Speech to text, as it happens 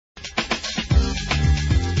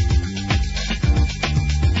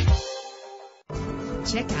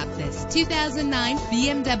Check out this 2009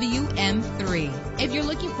 BMW M3. If you're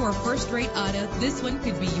looking for a first-rate auto, this one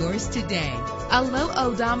could be yours today. A low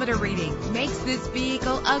odometer reading makes this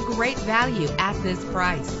vehicle a great value at this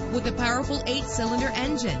price. With a powerful 8-cylinder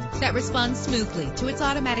engine that responds smoothly to its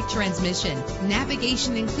automatic transmission,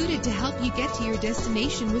 navigation included to help you get to your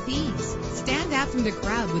destination with ease. Stand out from the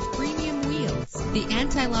crowd with premium wheels. The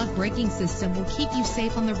anti-lock braking system will keep you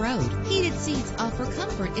safe on the road. Heated seats offer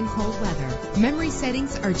comfort in cold weather. Memory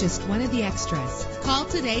settings are just one of the extras. Call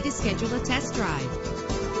today to schedule a test drive.